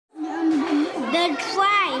The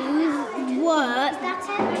trains work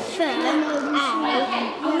for a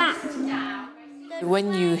map.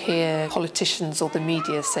 When you hear politicians or the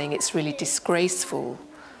media saying it's really disgraceful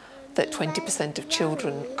that 20% of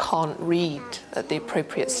children can't read at the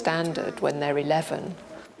appropriate standard when they're 11,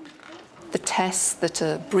 the tests that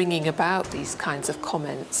are bringing about these kinds of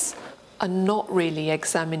comments are not really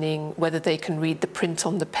examining whether they can read the print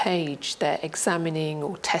on the page. They're examining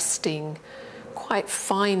or testing quite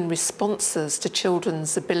fine responses to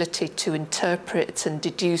children's ability to interpret and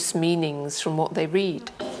deduce meanings from what they read.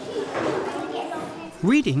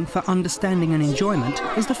 Reading for understanding and enjoyment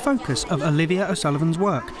is the focus of Olivia O'Sullivan's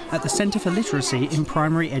work at the Centre for Literacy in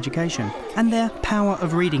Primary Education and their Power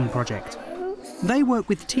of Reading project. They work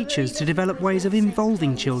with teachers to develop ways of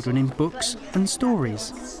involving children in books and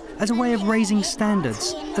stories, as a way of raising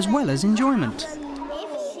standards as well as enjoyment.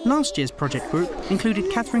 Last year's project group included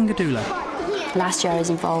Catherine Gadula. Last year I was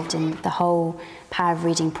involved in the whole Power of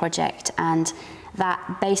Reading project, and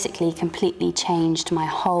that basically completely changed my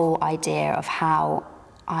whole idea of how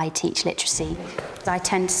I teach literacy. I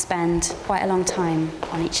tend to spend quite a long time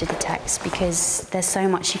on each of the texts because there's so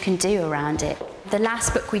much you can do around it. The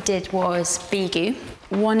last book we did was Bigu.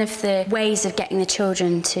 One of the ways of getting the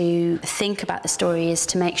children to think about the story is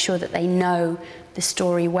to make sure that they know the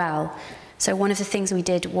story well. So one of the things we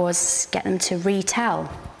did was get them to retell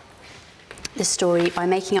the story by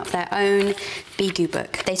making up their own Bigu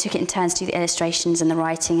book. They took it in turns to do the illustrations and the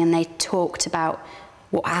writing, and they talked about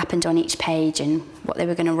what happened on each page and what they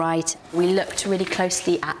were going to write. We looked really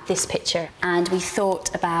closely at this picture and we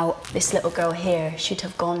thought about this little girl here should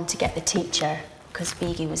have gone to get the teacher because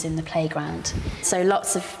Bigu was in the playground. So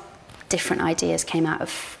lots of different ideas came out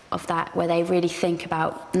of that, where they really think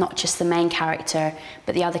about not just the main character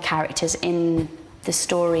but the other characters in the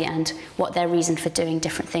story and what their reason for doing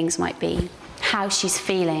different things might be, how she's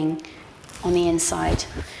feeling on the inside.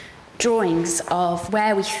 Drawings of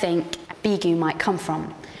where we think Bigu might come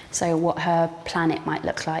from, so what her planet might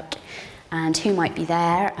look like and who might be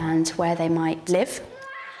there and where they might live.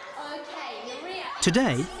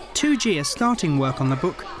 Today, 2G are starting work on the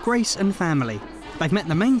book Grace and Family. They've met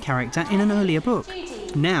the main character in an earlier book.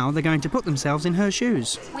 Now they're going to put themselves in her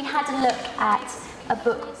shoes. We had a look at a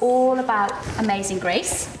book all about Amazing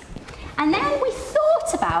Grace, and then we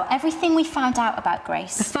thought about everything we found out about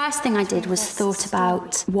Grace. The first thing I did was thought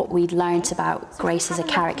about what we'd learnt about Grace as a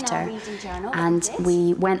character, and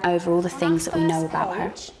we went over all the things that we know about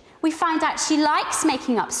her. We found out she likes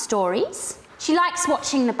making up stories, she likes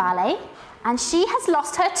watching the ballet, and she has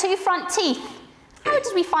lost her 2 front teeth. How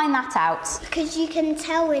did we find that out? Because you can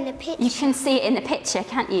tell in the picture. You can see it in the picture,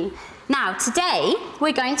 can't you? Now, today,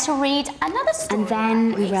 we're going to read another story. And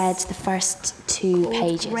then we read the first 2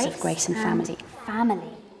 pages of Grace and Family.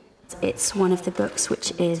 It's one of the books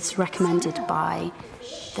which is recommended by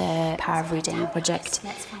the Power of Reading project.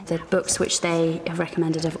 The books which they have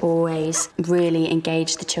recommended have always really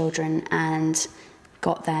engaged the children and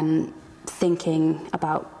got them thinking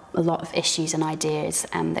about a lot of issues and ideas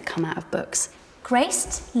that come out of books.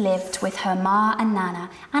 Grace lived with her ma and nana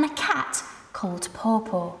and a cat called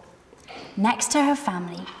Pawpaw. Next to her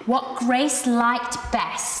family, what Grace liked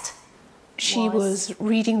best She was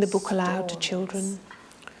reading the book aloud to children.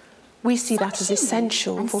 We see that as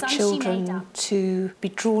essential for children to be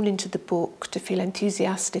drawn into the book, to feel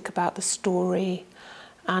enthusiastic about the story,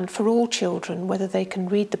 and for all children, whether they can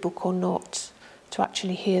read the book or not, to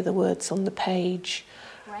actually hear the words on the page,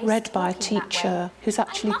 read by a teacher who's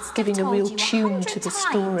actually giving a real tune to the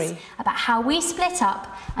story. About how we split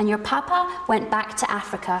up and your papa went back to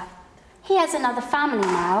Africa. He has another family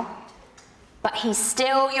now, but he's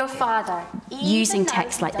still your father. Using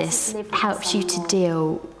text like this helps you to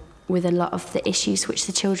deal with a lot of the issues which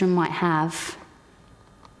the children might have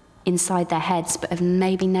inside their heads, but have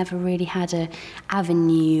maybe never really had an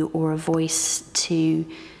avenue or a voice to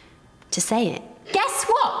say it. Guess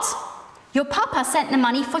what? Your papa sent the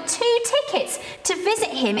money for 2 tickets to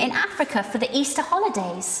visit him in Africa for the Easter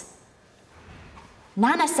holidays.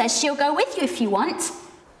 Nana says she'll go with you if you want.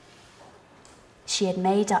 She had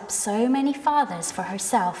made up so many fathers for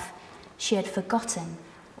herself, she had forgotten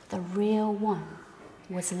what the real one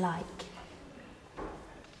was like.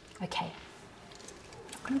 Okay,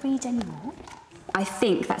 I'm not going to read anymore. I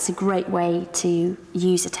think that's a great way to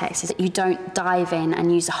use a text, is that you don't dive in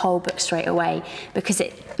and use the whole book straight away, because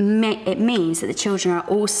it means that the children are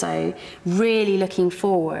also really looking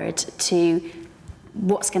forward to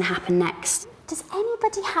what's going to happen next. Does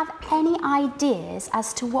anybody have any ideas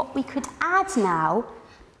as to what we could add now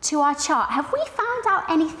to our chart? Have we found out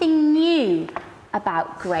anything new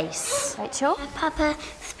about Grace? Rachel? Her papa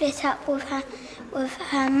split up with her with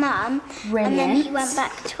her mum. Brilliant. And then he went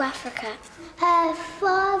back to Africa. Her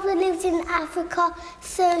father lives in Africa,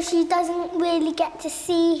 so she doesn't really get to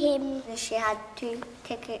see him. She had 2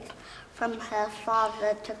 tickets from her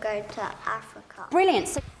father to go to Africa. Brilliant.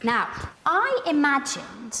 So now, I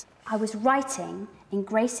imagined I was writing in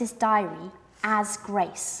Grace's diary as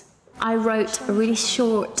Grace. I wrote a really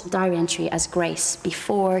short diary entry as Grace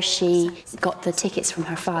before she got the tickets from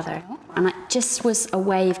her father. And it just was a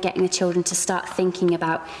way of getting the children to start thinking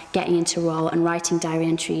about getting into role and writing diary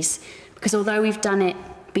entries. Because although we've done it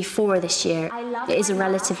before this year, it is a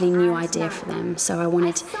relatively new idea for them. So I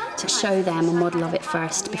wanted to show them a model of it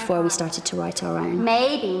first before we started to write our own.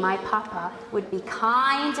 Maybe my papa would be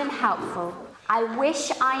kind and helpful. I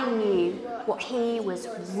wish I knew what he was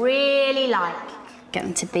really like. Get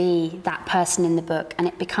them to be that person in the book, and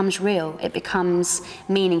it becomes real, it becomes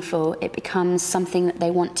meaningful, it becomes something that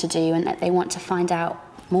they want to do and that they want to find out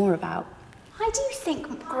more about. Why do you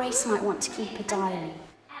think Grace might want to keep a diary?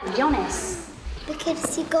 Be honest.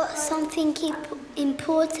 Because she got something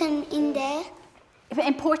important in there.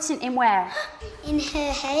 Important in where? In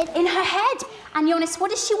her head. In her head. And Jonas,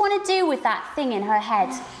 what does she want to do with that thing in her head?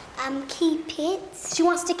 Keep it. She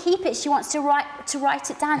wants to keep it. She wants to write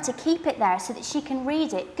it down, to keep it there so that she can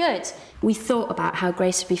read it. Good. We thought about how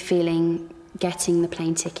Grace would be feeling getting the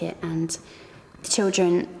plane ticket, and the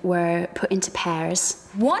children were put into pairs.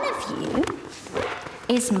 One of you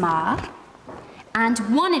is Ma, and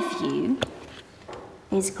one of you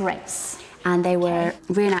is Grace. And they were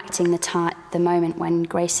reenacting the moment when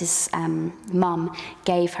Grace's mum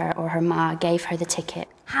gave her, or her ma gave her the ticket.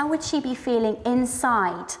 How would she be feeling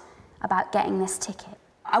inside about getting this ticket?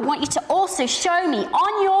 I want you to also show me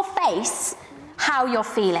on your face how you're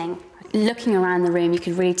feeling. Looking around the room, you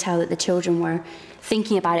could really tell that the children were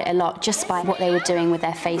thinking about it a lot just by what they were doing with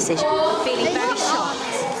their faces. Feeling very shocked.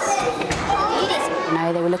 You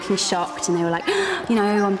know, they were looking shocked and they were like, you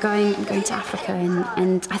know, I'm going to Africa,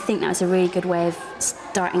 and I think that was a really good way of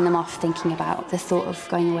starting them off thinking about the thought of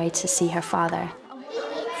going away to see her father.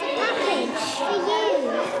 It's a package for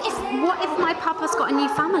you. What if my papa's got a new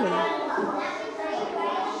family?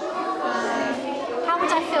 How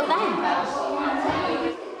would I feel then?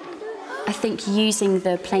 I think using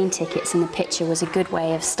the plane tickets in the picture was a good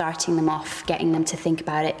way of starting them off, getting them to think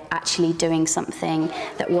about it, actually doing something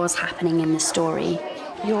that was happening in the story.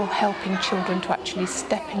 You're helping children to actually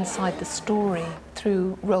step inside the story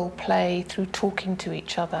through role play, through talking to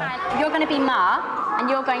each other. You're going to be Ma, and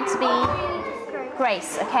you're going to be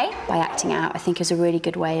Grace, okay? By acting out, I think is a really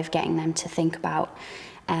good way of getting them to think about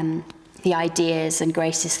the ideas and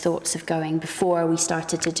Grace's thoughts of going before we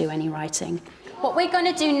started to do any writing. What we're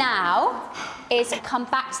going to do now is come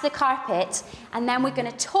back to the carpet, and then we're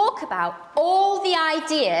going to talk about all the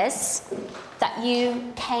ideas that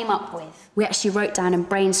you came up with. We actually wrote down and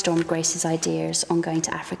brainstormed Grace's ideas on going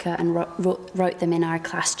to Africa and wrote them in our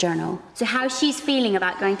class journal. So how's she's feeling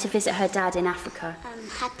about going to visit her dad in Africa?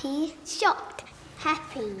 Happy, shocked,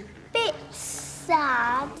 happy, bit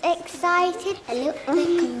sad, excited, a little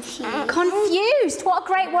bit confused. Confused! What a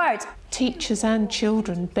great word! Teachers and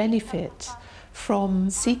children benefit from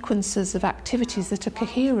sequences of activities that are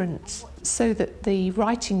coherent, so that the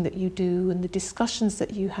writing that you do and the discussions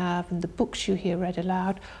that you have and the books you hear read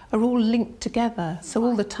aloud are all linked together. So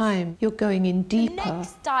all the time you're going in deeper. The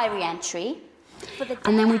next diary entry.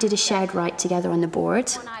 And then we did a shared write together on the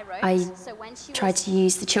board. I tried to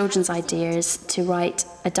use the children's ideas to write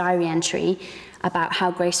a diary entry about how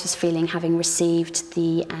Grace was feeling having received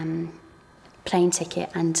the plane ticket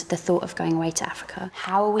and the thought of going away to Africa.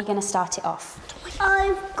 How are we going to start it off?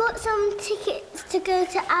 I've got some tickets to go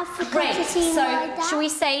to Africa to see my dad. So, shall we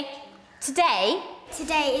say today?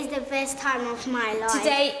 Today is the best time of my life.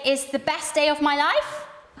 Today is the best day of my life?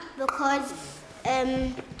 Because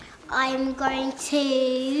I'm going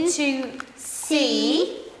to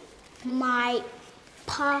see my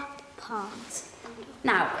papa.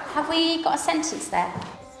 Now, have we got a sentence there?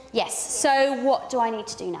 Yes, so what do I need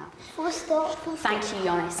to do now? Thank you,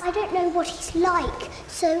 Jonas. I don't know what he's like,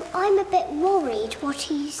 so I'm a bit worried what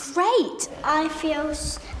he's... Great! I feel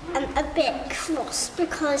a bit cross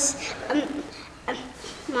because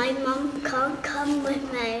my mum can't come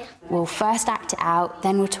with me. We'll first act it out,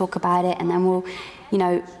 then we'll talk about it, and then we'll, you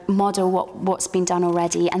know, model what's been done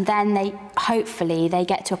already, and then hopefully they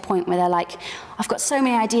get to a point where they're like, I've got so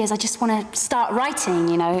many ideas, I just want to start writing,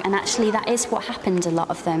 you know, and actually that is what happened, a lot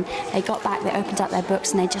of them. They got back, they opened up their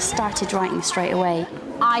books, and they just started writing straight away.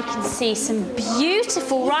 I can see some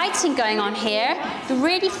beautiful writing going on here. You're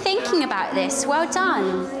really thinking about this. Well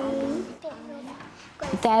done.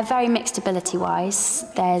 They're very mixed ability-wise.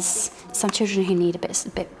 There's some children who need a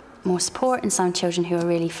bit more support and some children who are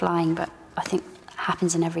really flying, but I think it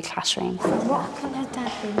happens in every classroom. What can a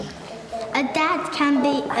dad be? A dad can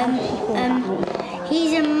be,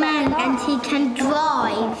 he's a man and he can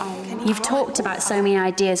drive. You've talked about so many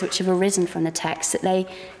ideas which have arisen from the text that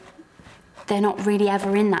they're not really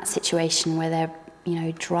ever in that situation where they're, you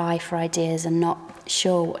know, dry for ideas and not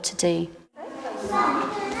sure what to do.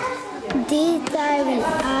 Dear Diary,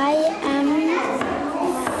 I am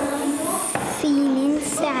feeling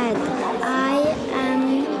sad. I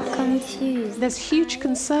am confused. There's huge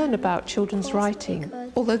concern about children's writing.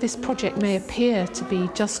 Although this project may appear to be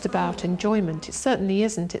just about enjoyment, it certainly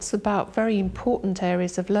isn't. It's about very important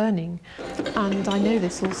areas of learning. And I know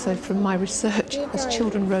this also from my research. As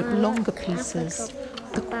children wrote longer pieces,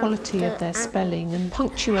 the quality of their spelling and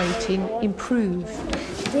punctuating improved.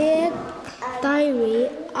 Dear Diary,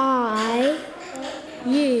 I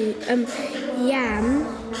am.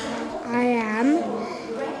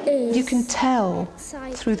 You can tell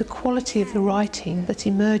through the quality of the writing that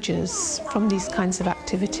emerges from these kinds of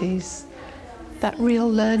activities that real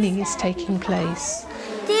learning is taking place.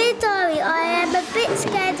 Dear Diary, I am a bit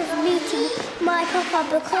scared of meeting my papa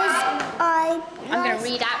because I'm going to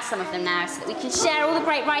read out some of them now so that we can share all the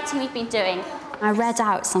great writing we've been doing. I read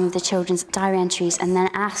out some of the children's diary entries and then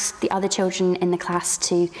asked the other children in the class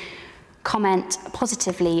to comment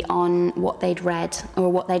positively on what they'd read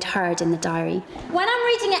or what they'd heard in the diary. When I'm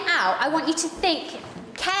reading it out, I want you to think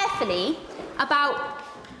carefully about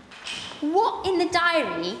what in the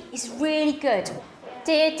diary is really good.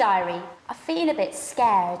 Dear Diary, I feel a bit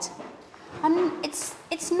scared. It's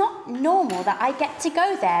not normal that I get to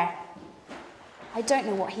go there. I don't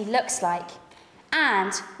know what he looks like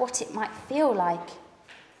and what it might feel like.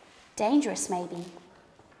 Dangerous, maybe.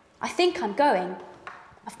 I think I'm going.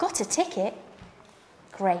 I've got a ticket.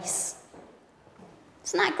 Grace.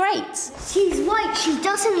 Isn't that great? She's right, she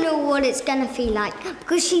doesn't know what it's going to feel like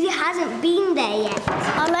because she hasn't been there yet.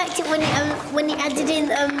 I liked it when he added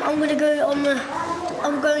in, I'm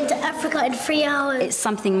going to Africa in 3 hours. It's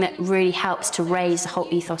something that really helps to raise the whole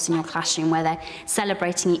ethos in your classroom where they're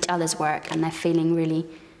celebrating each other's work and they're feeling really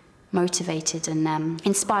motivated and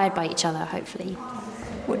inspired by each other, hopefully.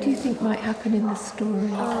 What do you think might happen in the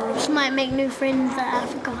story? She might make new friends at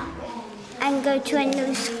Africa and go to a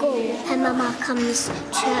new school. Her mama comes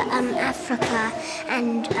to Africa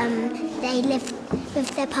and they live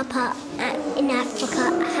with their papa in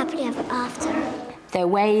Africa happily ever after. The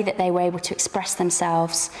way that they were able to express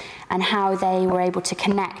themselves and how they were able to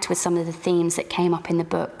connect with some of the themes that came up in the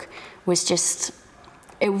book was just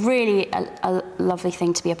really a lovely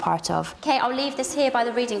thing to be a part of. Okay, I'll leave this here by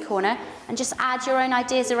the reading corner and just add your own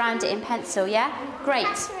ideas around it in pencil, yeah? Great.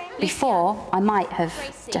 Before, I might have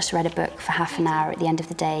just read a book for half an hour at the end of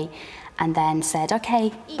the day and then said,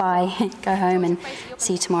 okay, bye, go home and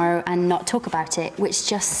see you tomorrow and not talk about it, which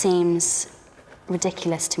just seems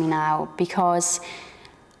ridiculous to me now because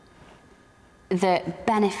the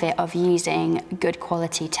benefit of using good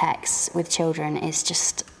quality texts with children is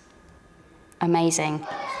just amazing.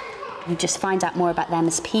 You just find out more about them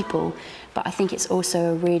as people, but I think it's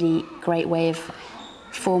also a really great way of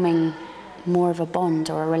forming more of a bond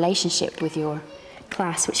or a relationship with your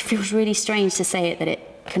class, which feels really strange to say it, that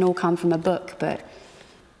it can all come from a book, but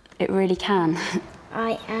it really can.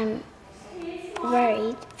 I am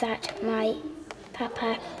worried that my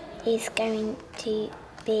papa is going to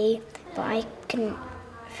be, but I couldn't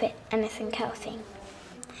fit anything else in.